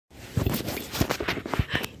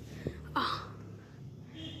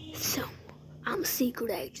I'm a secret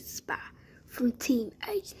agent spy from Team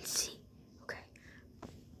Agency. Okay.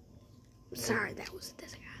 Sorry that was a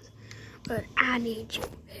disguise. But I need your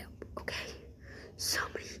help, okay?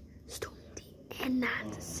 Somebody stole the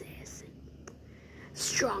N9 assassin.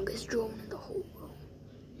 Strongest drone in the whole world.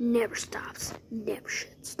 Never stops, never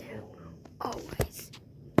shuts down. Always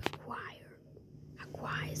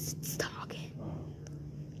acquires its target.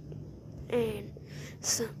 And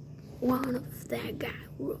one of that guy,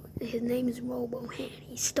 his name is Robohan.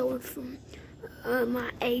 He stole it from my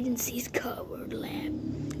agency's covered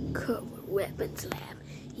weapons lab.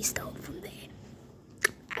 He stole it from there.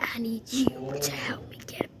 I need you to help me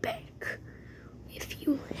get it back. If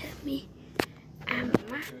you help me, I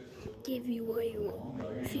might give you what you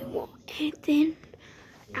want. If you want anything,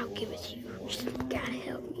 I'll give it to you. You just gotta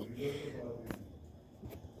help me.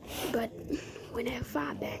 But when I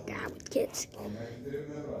fought that guy with kids,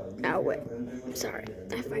 oh wait, sorry,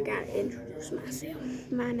 I forgot to introduce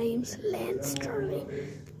myself. My name's Lance Charlie.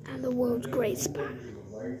 I'm the world's greatest spy.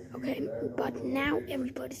 Okay, but now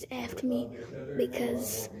everybody's after me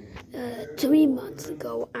because 3 months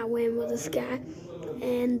ago I went with this guy,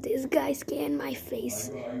 and this guy scanned my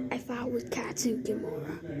face. I fought with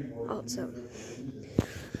Katsukimura also.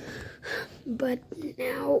 But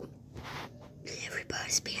now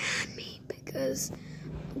everybody's behind me because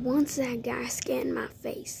once that guy scanned my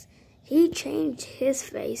face, he changed his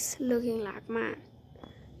face looking like mine.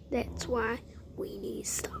 That's why we need to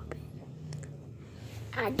stop it.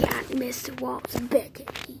 I got Mr. Walter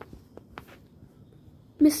Beckett.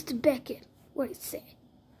 Mr. Beckett, what did he say?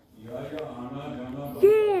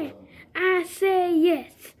 Yeah, I say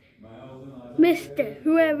yes. Mr.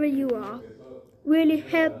 Whoever you are, will you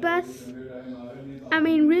help us? I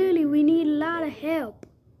mean, really, we need a lot of help.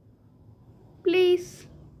 Please.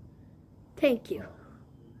 Thank you.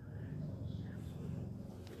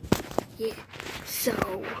 Yeah,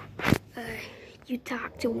 so, you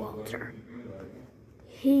talk to Walter.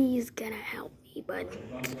 He's gonna help me, but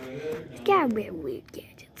he's got a bit weird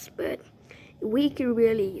gadgets, but we can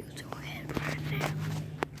really use our help right now.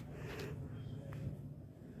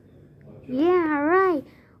 Yeah, right.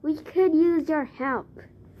 We could use your help.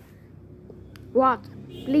 Walter,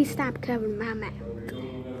 please stop covering my mouth.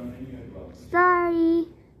 Sorry.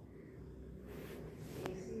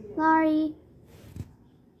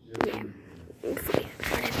 Yeah.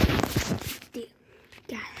 Still,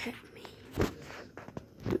 gotta help me.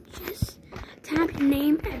 Just type your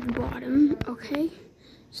name at the bottom, okay?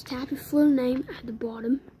 Just type your full name at the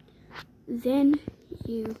bottom. Then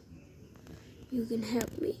you can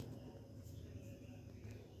help me.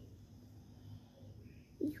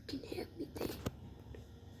 You can help me then.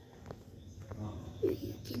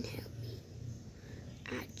 You can help me.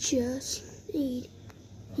 I just need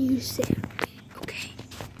you to say okay.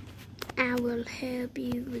 I will help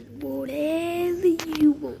you with whatever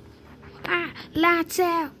you want. Ah, lights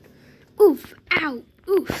out. Oof, ow,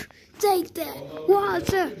 oof. Take that.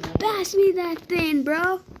 Walter, pass me that thing,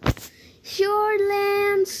 bro. Sure,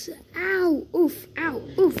 Lance. Ow, oof, ow,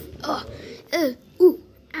 oof. Ooh,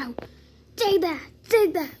 ow. Take that.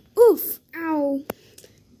 Oof, ow.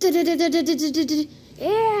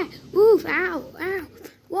 Yeah, oof, ow, ow.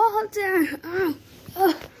 Walter, ow.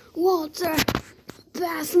 Walter,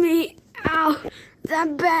 pass me, ow.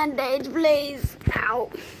 That bandage, please. Ow.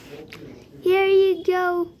 Here you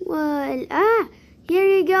go. Here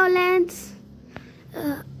you go, Lance.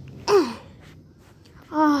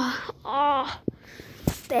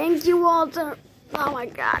 Thank you, Walter. Oh my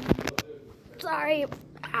God. Sorry.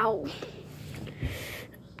 Ow.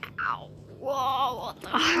 Ow. Whoa.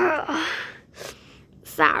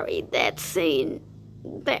 Sorry, that scene,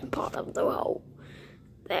 that part of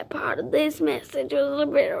this message was a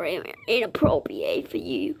bit inappropriate for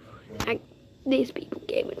you. These people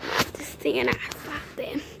gave me this thing and I thought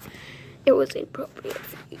then it was inappropriate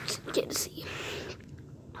for you to get to see.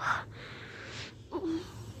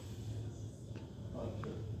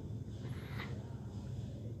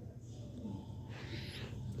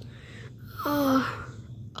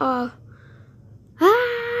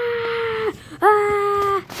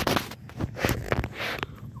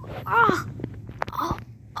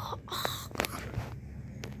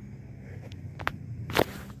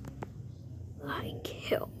 I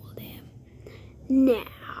killed him. Now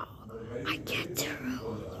I get to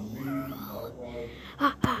rule the world.